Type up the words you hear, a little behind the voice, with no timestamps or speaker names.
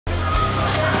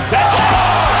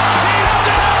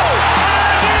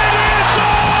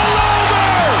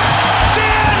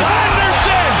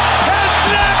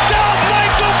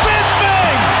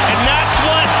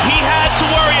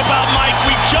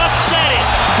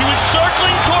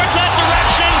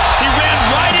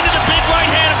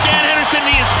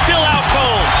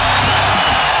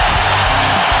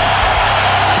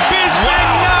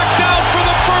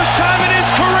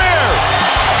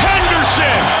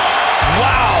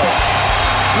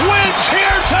It's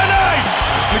here tonight!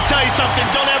 Let me tell you something,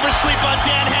 don't ever sleep on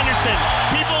Dan Henderson.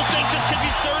 People think just because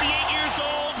he's 38 years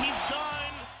old, he's done.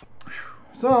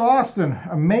 So, Austin,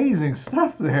 amazing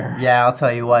stuff there. Yeah, I'll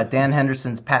tell you what, Dan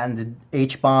Henderson's patented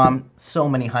H-bomb, so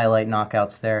many highlight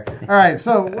knockouts there. All right,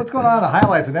 so what's going on in the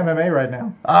highlights in MMA right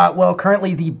now? Well,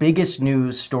 currently the biggest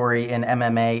news story in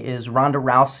MMA is Ronda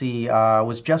Rousey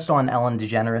was just on Ellen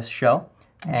DeGeneres' show,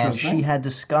 and she had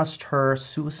discussed her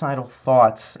suicidal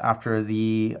thoughts after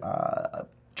the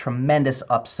tremendous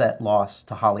upset loss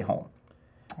to Holly Holm.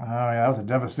 Oh, yeah, that was a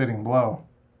devastating blow.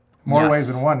 More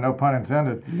ways than one, no pun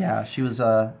intended. Yeah, she was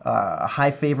a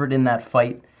high favorite in that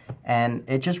fight, and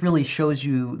it just really shows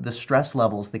you the stress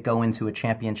levels that go into a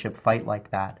championship fight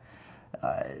like that.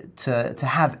 To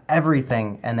have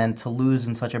everything and then to lose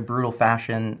in such a brutal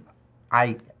fashion,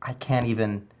 I can't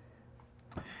even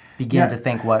begin to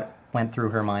think what went through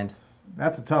her mind.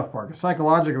 That's a tough part, because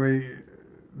psychologically,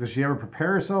 does she ever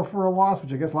prepare herself for a loss,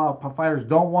 which I guess a lot of fighters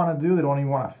don't want to do. They don't even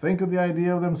want to think of the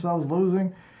idea of themselves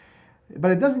losing.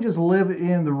 But it doesn't just live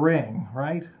in the ring,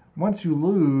 right? Once you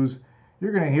lose,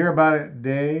 you're going to hear about it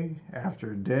day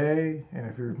after day. And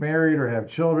if you're married or have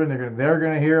children, they're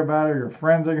going to hear about it. Your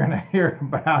friends are going to hear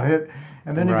about it.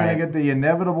 And then you're going to get the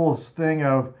inevitable thing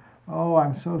of, oh,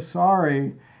 I'm so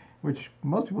sorry, which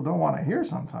most people don't want to hear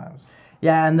sometimes.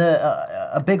 Yeah, and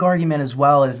a big argument as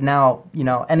well is now,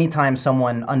 anytime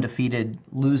someone undefeated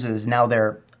loses, now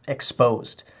they're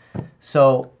exposed.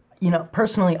 So,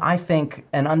 personally, I think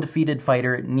an undefeated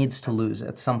fighter needs to lose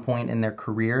at some point in their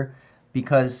career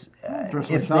because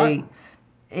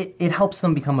it helps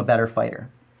them become a better fighter.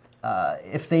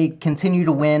 If they continue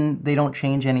to win, they don't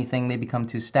change anything. They become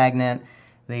too stagnant.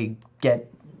 They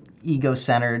get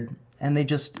ego-centered, and they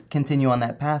just continue on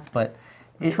that path. But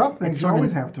Trump thinks you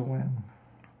always have to win.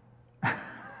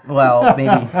 Well,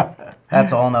 maybe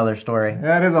that's a whole nother story.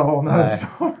 That is a whole nother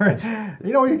story.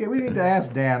 We need to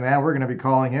ask Dan that. We're going to be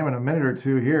calling him in a minute or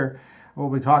two here.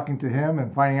 We'll be talking to him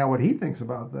and finding out what he thinks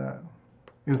about that.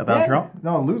 About Trump?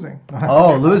 No, losing.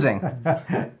 Oh, losing.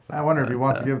 I wonder if he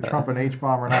wants to give Trump an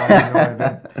H-bomb or not.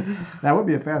 That would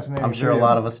be a fascinating I'm sure video. A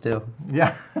lot of us do.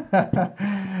 Yeah.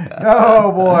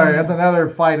 Oh, boy. That's another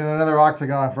fight in another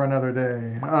octagon for another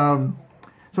day.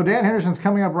 So Dan Henderson's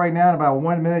coming up right now in about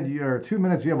 1 minute or 2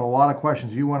 minutes. You have a lot of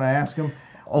questions you want to ask him.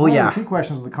 Oh, yeah. Two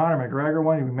questions, the Connor McGregor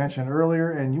one you mentioned earlier,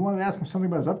 and you wanted to ask him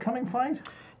something about his upcoming fight?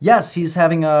 Yes, he's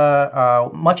having a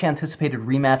much-anticipated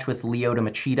rematch with Lyoto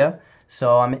Machida,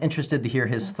 so I'm interested to hear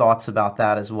his thoughts about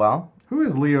that as well. Who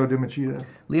is Lyoto Machida?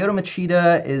 Lyoto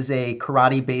Machida is a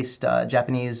karate-based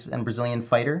Japanese and Brazilian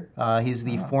fighter. He's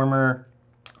the former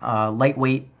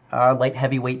light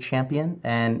heavyweight champion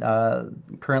and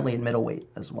currently at middleweight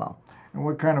as well. And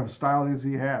what kind of style does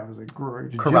he have? Is it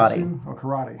jiu-jitsu? Karate. Oh,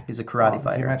 karate. He's a karate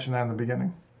fighter. You mentioned that in the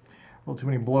beginning. A little too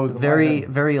many blows.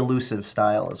 Very elusive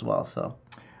style as well, so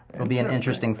it'll be an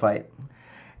interesting fight.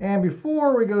 And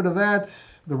before we go to that,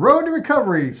 the road to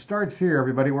recovery starts here,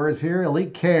 everybody. Where is here?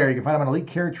 Elite Care. You can find them on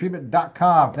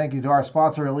EliteCareTreatment.com. Thank you to our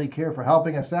sponsor, Elite Care, for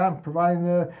helping us out and providing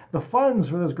the funds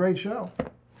for this great show.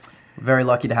 Very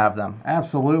lucky to have them.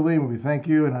 Absolutely. We thank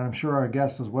you, and I'm sure our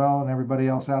guests as well, and everybody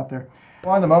else out there.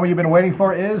 Well, the moment you've been waiting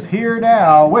for is here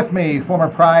now. With me, former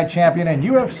Pride champion and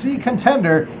UFC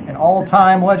contender and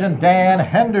all-time legend Dan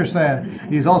Henderson.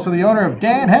 He's also the owner of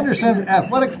Dan Henderson's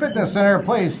Athletic Fitness Center, a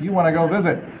place you want to go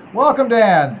visit. Welcome,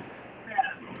 Dan.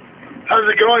 How's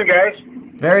it going, guys?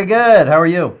 Very good. How are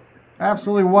you?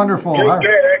 Absolutely wonderful. Good,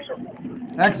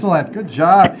 excellent. Excellent. Good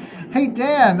job. Hey,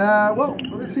 Dan, well,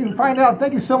 let's see, find out.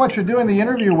 Thank you so much for doing the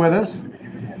interview with us.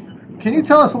 Can you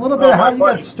tell us a little bit how you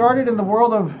got started in the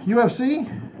world of UFC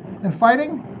and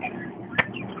fighting?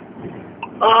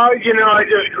 I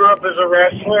just grew up as a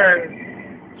wrestler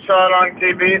and saw it on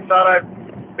TV, thought I'd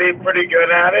be pretty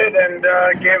good at it, and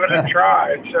gave it a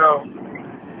try. So,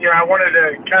 I wanted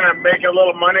to kind of make a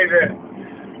little money to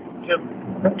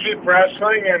keep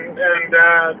wrestling and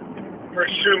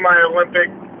pursue my Olympic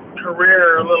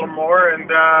career a little more, and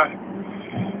that's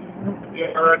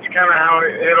kind of how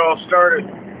it all started.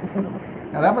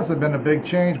 Now that must have been a big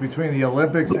change between the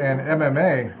Olympics and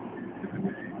MMA.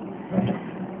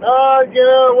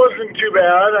 It wasn't too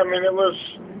bad. I mean, it was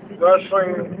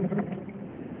wrestling.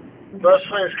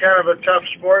 Wrestling is kind of a tough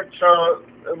sport, so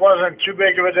it wasn't too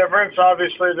big of a difference.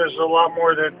 Obviously, there's a lot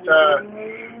more that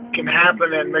can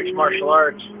happen in mixed martial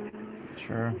arts.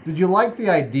 Sure. Did you like the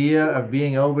idea of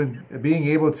being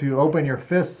able to open your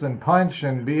fists and punch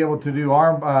and be able to do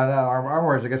arm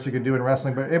wars? I guess you could do in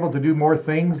wrestling, but able to do more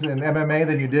things in MMA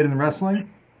than you did in wrestling?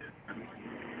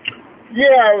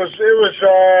 Yeah, it was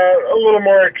a little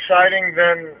more exciting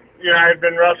than I had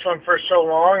been wrestling for so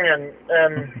long,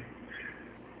 and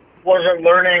wasn't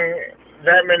learning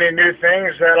that many new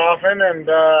things that often, and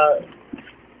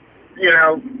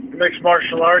mixed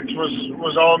martial arts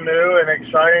was all new and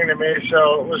exciting to me.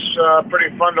 So it was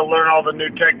pretty fun to learn all the new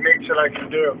techniques that I can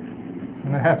do.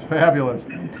 That's fabulous.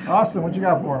 Austin, what you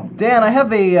got for him? Dan, I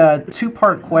have a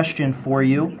two-part question for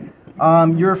you.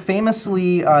 You're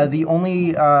famously the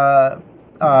only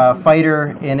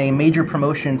fighter in a major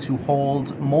promotion to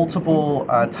hold multiple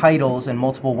titles in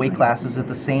multiple weight classes at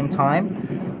the same time.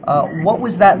 What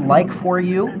was that like for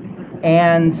you?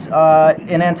 And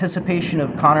in anticipation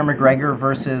of Conor McGregor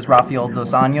versus Rafael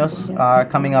dos Anjos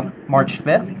coming up March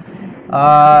 5th,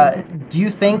 do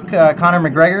you think Conor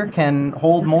McGregor can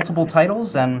hold multiple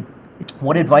titles? And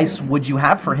what advice would you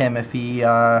have for him if he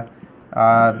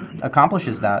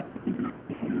accomplishes that?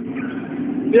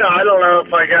 Yeah, I don't know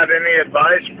if I got any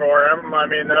advice for him. I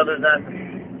mean, other than,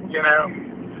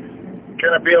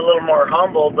 kind of be a little more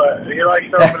humble, but he likes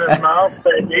to open his mouth.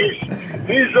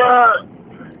 He's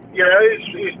talented.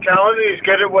 He's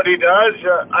good at what he does.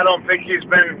 I don't think he's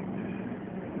been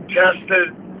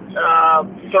tested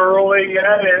thoroughly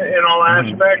yet in all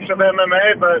aspects of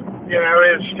MMA, but,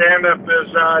 his stand-up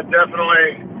is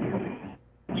definitely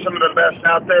some of the best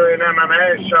out there in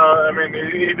MMA. So, I mean,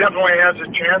 he definitely has a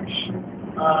chance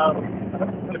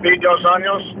to beat Dos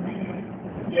Anjos.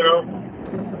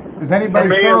 Is anybody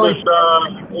for me, thoroughly... it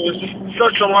was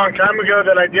such a long time ago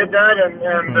that I did that, and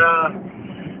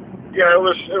it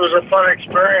was a fun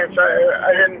experience.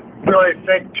 I didn't really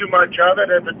think too much of it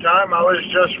at the time. I was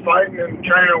just fighting and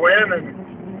trying to win, and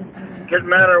it didn't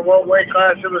matter what weight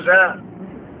class it was at.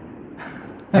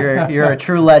 You're a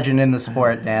true legend in the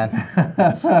sport, Dan.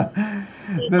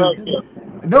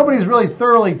 Nobody's really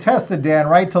thoroughly tested, Dan,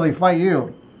 right, till they fight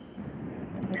you.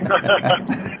 I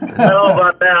don't know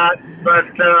about that, but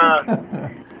I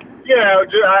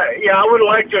would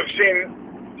like to have seen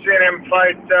him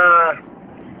fight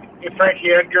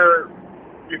Frankie Edgar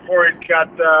before he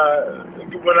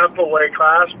went up a weight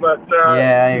class. But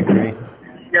yeah, I agree.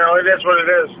 It is what it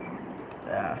is.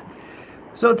 Yeah.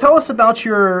 So tell us about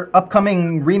your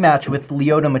upcoming rematch with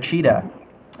Lyoto Machida.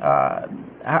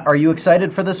 Are you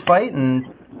excited for this fight,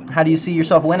 and how do you see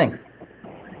yourself winning?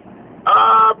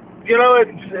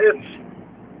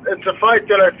 It's a fight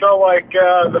that I felt like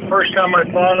the first time I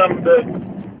fought him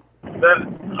that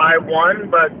I won,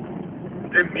 but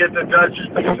didn't get the judge's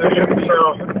decision.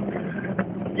 So,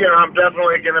 I'm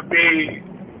definitely going to be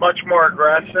much more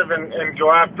aggressive and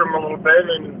go after him a little bit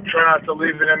and try not to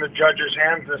leave it in the judge's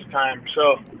hands this time.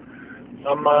 So,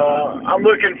 I'm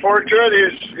looking forward to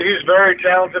it. He's very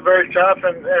talented, very tough,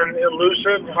 and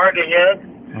elusive, hard to hit,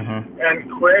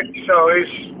 and quick. So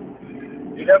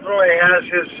he definitely has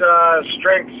his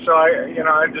strengths. So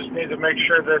I just need to make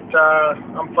sure that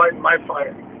I'm fighting my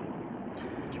fight.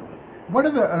 What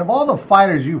of all the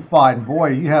fighters you fought, and boy,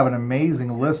 you have an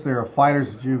amazing list there of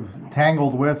fighters that you've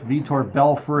tangled with: Vitor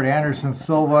Belfort, Anderson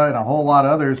Silva, and a whole lot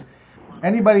of others.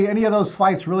 Any of those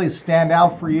fights really stand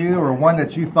out for you, or one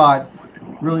that you thought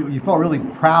you felt really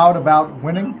proud about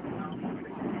winning?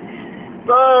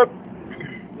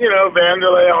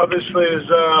 Vanderlei obviously is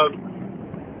the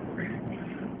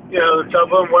tough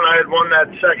one. When I had won that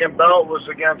second belt was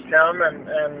against him,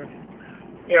 and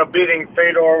beating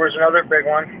Fedor was another big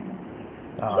one.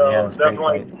 Oh, so yeah, that's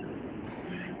definitely.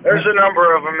 There's a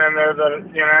number of them in there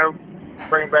that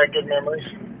bring back good memories.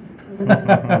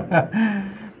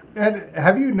 And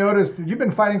have you noticed, you've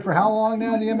been fighting for how long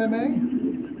now in the MMA?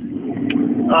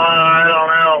 I don't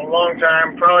know, long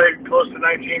time, probably close to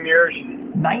 19 years.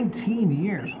 19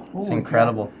 years. It's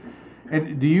incredible. God.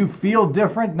 And do you feel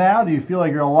different now? Do you feel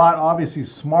like you're a lot, obviously,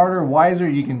 smarter, wiser?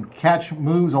 You can catch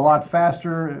moves a lot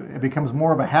faster. It becomes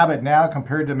more of a habit now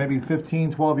compared to maybe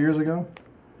 15, 12 years ago?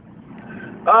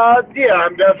 Yeah,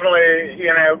 I'm definitely,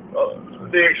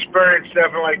 the experience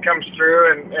definitely comes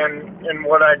through in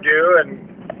what I do, and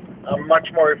I'm much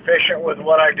more efficient with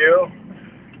what I do.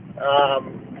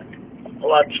 A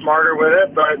lot smarter with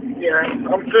it, but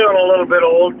I'm feeling a little bit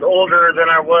older than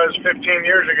I was 15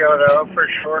 years ago, though, for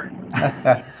sure.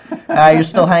 You're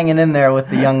still hanging in there with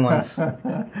the young ones.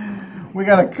 We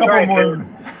got a couple more.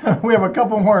 We have a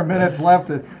couple more minutes left.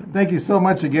 Thank you so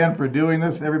much again for doing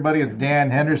this, everybody. It's Dan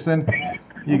Henderson.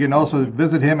 You can also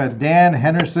visit him at Dan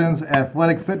Henderson's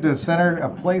Athletic Fitness Center, a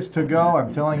place to go.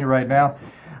 I'm telling you right now.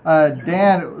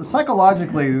 Dan,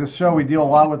 psychologically, this show we deal a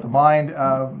lot with the mind.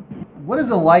 What is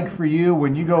it like for you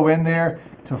when you go in there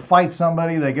to fight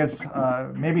somebody that gets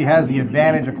maybe has the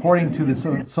advantage according to the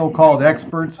so-called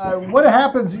experts. What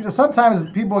happens, sometimes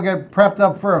people get prepped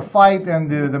up for a fight and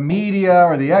the media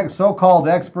or the so-called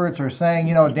experts are saying,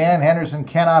 Dan Henderson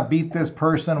cannot beat this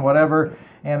person, whatever,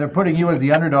 and they're putting you as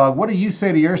the underdog. What do you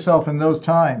say to yourself in those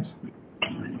times?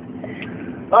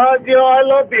 I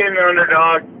love being the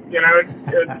underdog.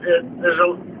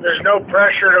 There's no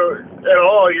pressure at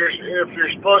all. If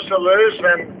you're supposed to lose,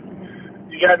 then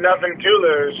you got nothing to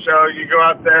lose. So you go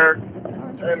out there,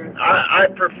 and I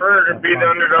prefer to be the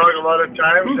underdog a lot of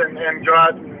times and go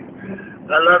out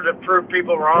and I love to prove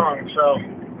people wrong. So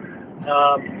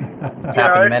it's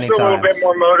happened many it's a little times. bit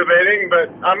more motivating,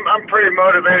 but I'm pretty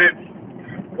motivated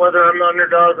whether I'm the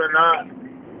underdog or not.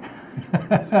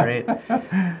 That's great.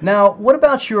 Now, what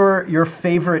about your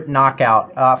favorite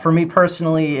knockout? For me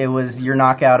personally, it was your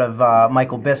knockout of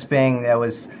Michael Bisping. That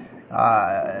was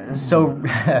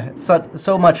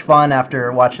so much fun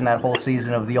after watching that whole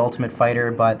season of The Ultimate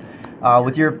Fighter. But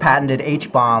with your patented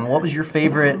H-bomb, what was your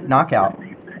favorite knockout?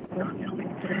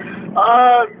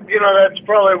 That's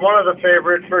probably one of the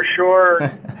favorites for sure.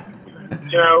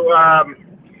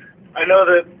 I know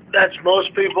that's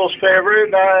most people's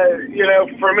favorite.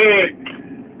 For me,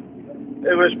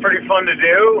 it was pretty fun to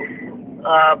do.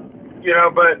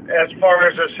 But as far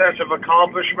as a sense of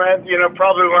accomplishment,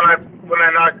 probably when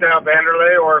I knocked out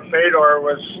Vanderlei or Fedor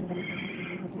was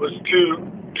two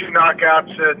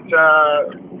knockouts that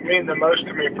mean the most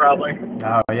to me, probably.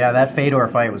 Oh yeah, that Fedor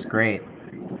fight was great.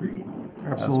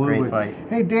 Absolutely. That was a great fight.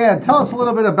 Hey Dan, tell us a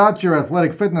little bit about your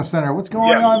athletic fitness center. What's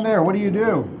going on there? What do you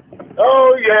do?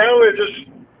 Oh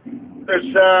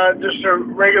it's just a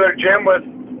regular gym with,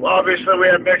 obviously we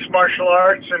have mixed martial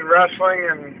arts and wrestling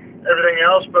and everything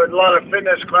else, but a lot of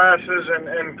fitness classes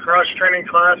and cross training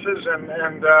classes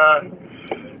and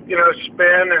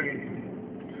spin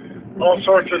and all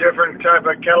sorts of different type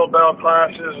of kettlebell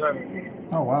classes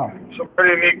and oh wow, some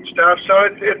pretty neat stuff. So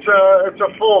it's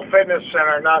a full fitness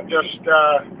center, not just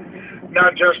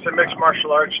a mixed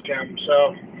martial arts gym.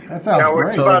 So that sounds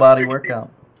great. Total body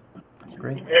workout.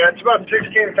 Great. Yeah, it's about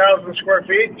 16,000 square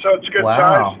feet, so it's good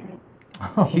size.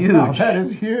 Oh, huge. Wow, that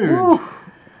is huge.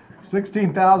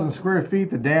 16,000 square feet,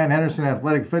 the Dan Henderson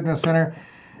Athletic Fitness Center.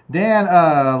 Dan,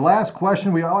 last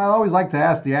question. I always like to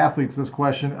ask the athletes this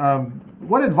question.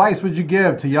 What advice would you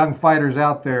give to young fighters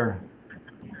out there?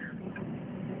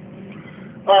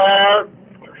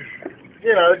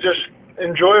 Just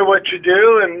enjoy what you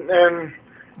do and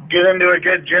get into a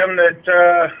good gym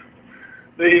that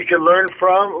you can learn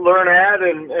at,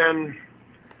 and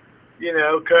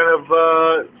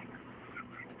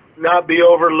not be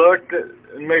overlooked,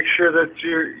 and make sure that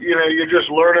you're just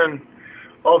learning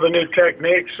all the new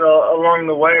techniques along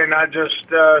the way, and not just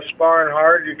sparring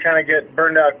hard. You kind of get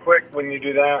burned out quick when you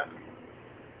do that.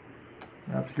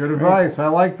 That's good advice. I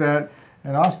like that.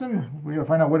 And Austin, we got to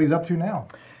find out what he's up to now.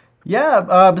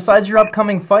 Yeah, besides your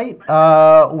upcoming fight,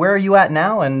 where are you at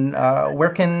now, and where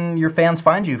can your fans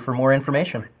find you for more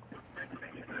information?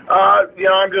 I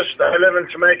live in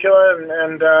Temecula,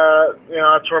 and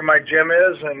that's where my gym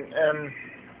is, and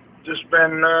just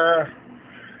been,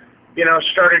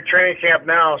 started training camp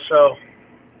now, so.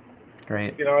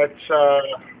 Great. It's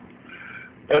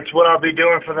what I'll be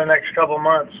doing for the next couple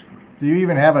months. Do you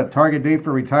even have a target date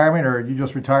for retirement, or you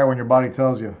just retire when your body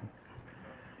tells you?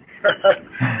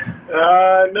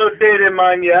 No date in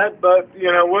mind yet, but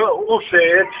we'll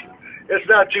see. It's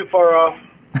not too far off.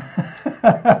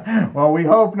 Well, we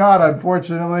hope not.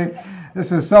 Unfortunately,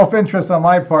 this is self-interest on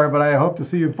my part, but I hope to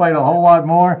see you fight a whole lot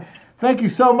more. Thank you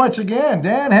so much again,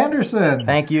 Dan Henderson.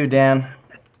 Thank you, Dan.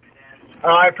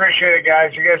 I appreciate it,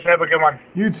 guys. You guys have a good one.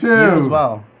 You too. You as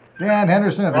well. Dan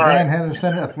Henderson at the Dan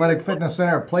Henderson Athletic Fitness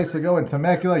Center, a place to go in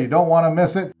Temecula. You don't want to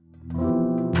miss it.